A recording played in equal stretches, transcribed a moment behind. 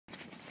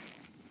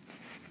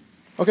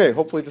Okay,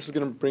 hopefully this is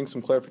going to bring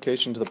some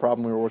clarification to the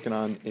problem we were working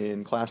on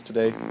in class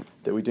today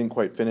that we didn't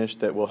quite finish,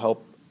 that will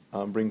help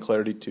bring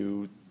clarity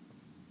to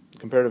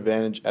comparative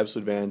advantage,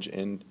 absolute advantage,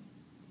 and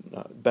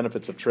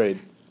benefits of trade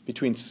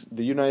between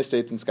the United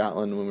States and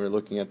Scotland when we were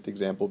looking at the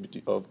example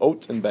of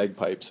oats and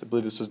bagpipes. I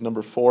believe this is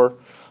number 4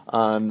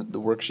 on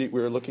the worksheet we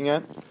were looking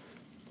at.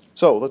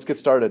 So let's get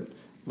started.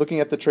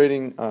 Looking at the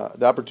trading,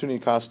 the opportunity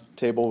cost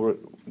table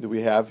that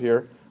we have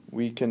here,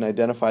 we can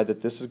identify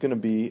that this is going to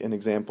be an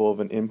example of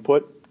an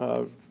input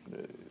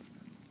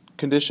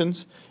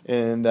conditions,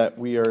 and that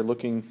we are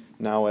looking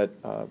now at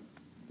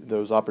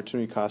those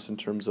opportunity costs in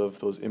terms of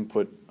those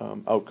input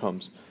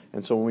outcomes.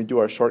 And so when we do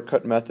our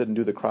shortcut method and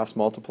do the cross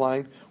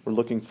multiplying, we're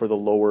looking for the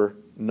lower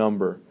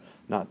number.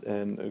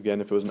 And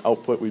again, if it was an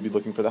output, we'd be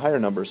looking for the higher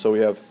number. So we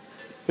have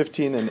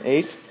 15 and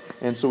 8,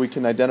 and so we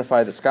can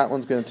identify that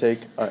Scotland's going to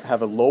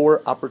have a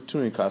lower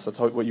opportunity cost. That's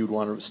what you would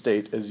want to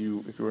state if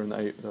you were in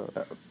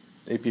the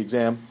AP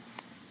exam.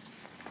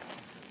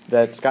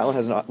 That Scotland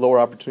has a lower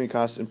opportunity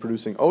cost in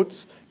producing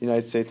oats. The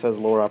United States has a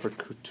lower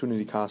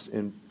opportunity cost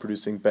in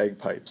producing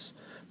bagpipes.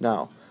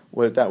 Now,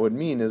 what that would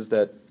mean is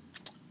that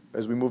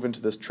as we move into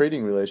this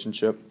trading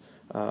relationship,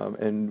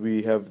 and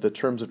we have the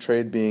terms of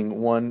trade being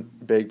 1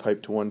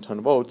 bagpipe to 1 ton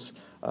of oats,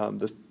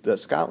 that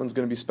Scotland's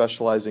going to be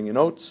specializing in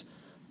oats.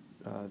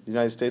 The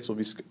United States will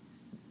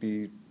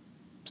be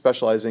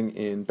specializing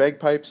in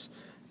bagpipes,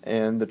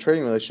 and the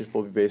trading relationship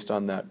will be based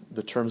on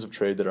the terms of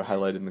trade that are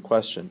highlighted in the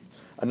question.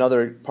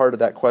 Another part of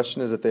that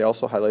question is that they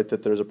also highlight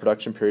that there's a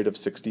production period of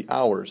 60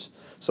 hours.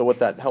 So what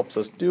that helps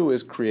us do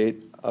is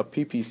create a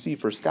PPC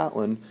for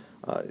Scotland,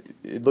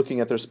 looking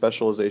at their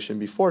specialization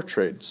before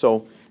trade.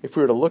 So if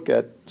we were to look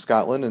at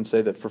Scotland and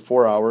say that for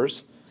 4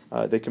 hours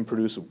they can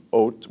produce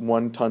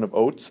 1 ton of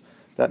oats,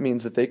 that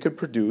means that they could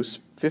produce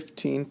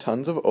 15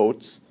 tons of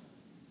oats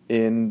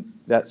in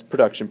that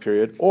production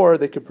period, or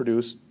they could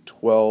produce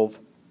 12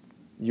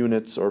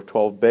 units or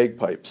 12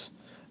 bagpipes.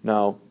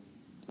 Now,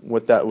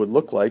 what that would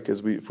look like is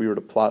if we were to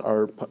plot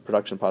our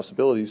production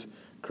possibilities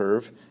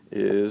curve,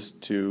 is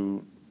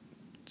to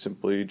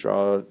simply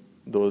draw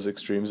those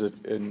extremes.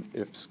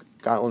 If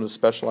Scotland is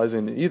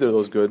specializing in either of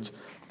those goods,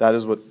 that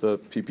is what the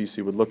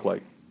PPC would look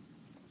like.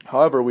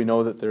 However, we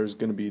know that there's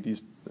going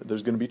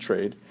to be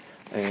trade,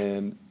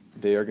 and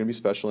they are going to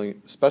be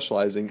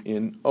specializing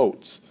in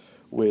oats,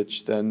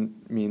 which then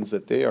means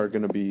that they are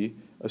going to be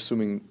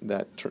assuming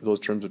that those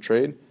terms of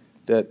trade,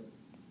 that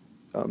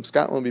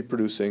Scotland will be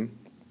producing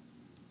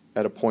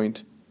at a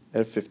point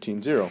at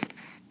 15.0.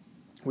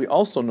 We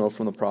also know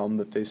from the problem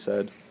that they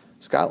said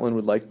Scotland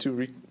would like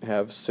to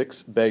have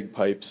 6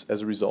 bagpipes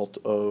as a result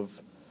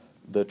of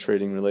the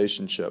trading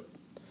relationship.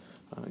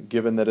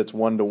 Given that it's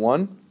 1 to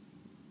 1,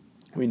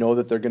 we know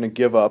that they're going to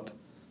give up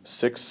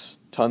 6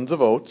 tons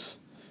of oats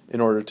in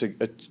order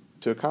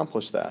to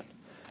accomplish that.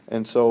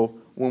 And so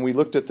when we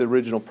looked at the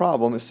original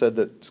problem, it said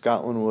that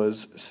Scotland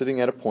was sitting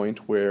at a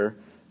point where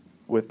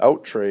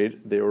without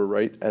trade they were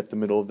right at the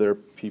middle of their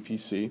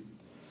PPC.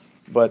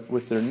 But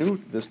with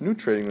this new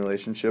trading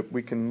relationship,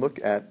 we can look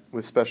at,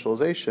 with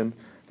specialization,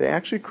 they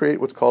actually create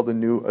what's called a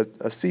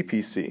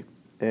CPC.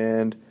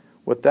 And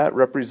what that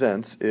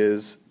represents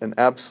is an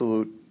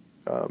absolute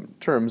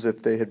terms.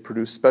 If they had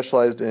produced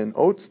specialized in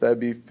oats, that would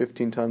be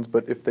 15 tons.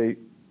 But if they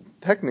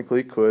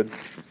technically could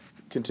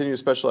continue to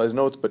specialize in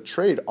oats but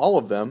trade all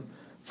of them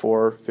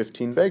for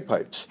 15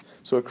 bagpipes.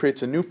 So it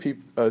creates a new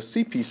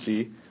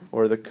CPC,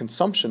 or the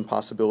consumption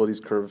possibilities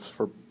curve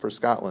for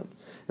Scotland.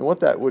 And what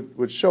that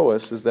would show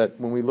us is that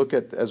when we look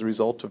at, as a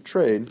result of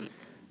trade,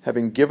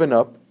 having given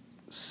up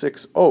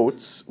 6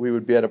 oats, we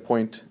would be at a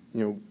point,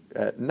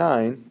 at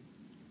 9,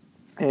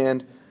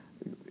 and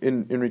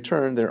in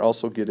return they're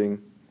also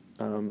getting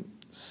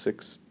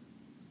 6,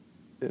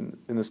 in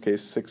this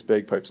case 6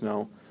 bagpipes.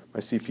 Now my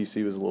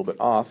CPC was a little bit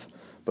off,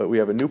 but we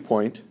have a new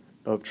point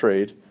of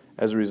trade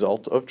as a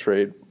result of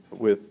trade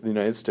with the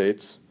United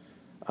States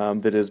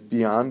that is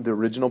beyond the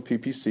original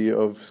PPC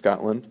of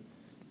Scotland,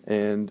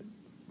 and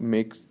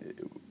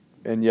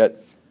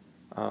yet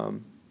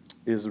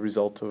is a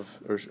result of,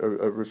 or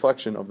a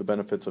reflection of, the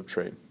benefits of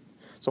trade.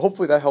 So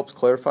hopefully that helps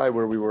clarify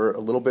where we were a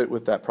little bit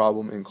with that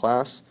problem in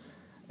class.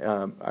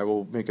 I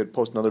will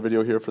post another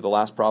video here for the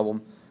last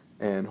problem,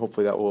 and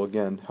hopefully that will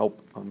again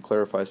help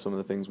clarify some of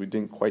the things we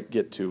didn't quite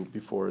get to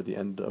before the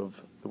end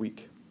of the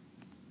week.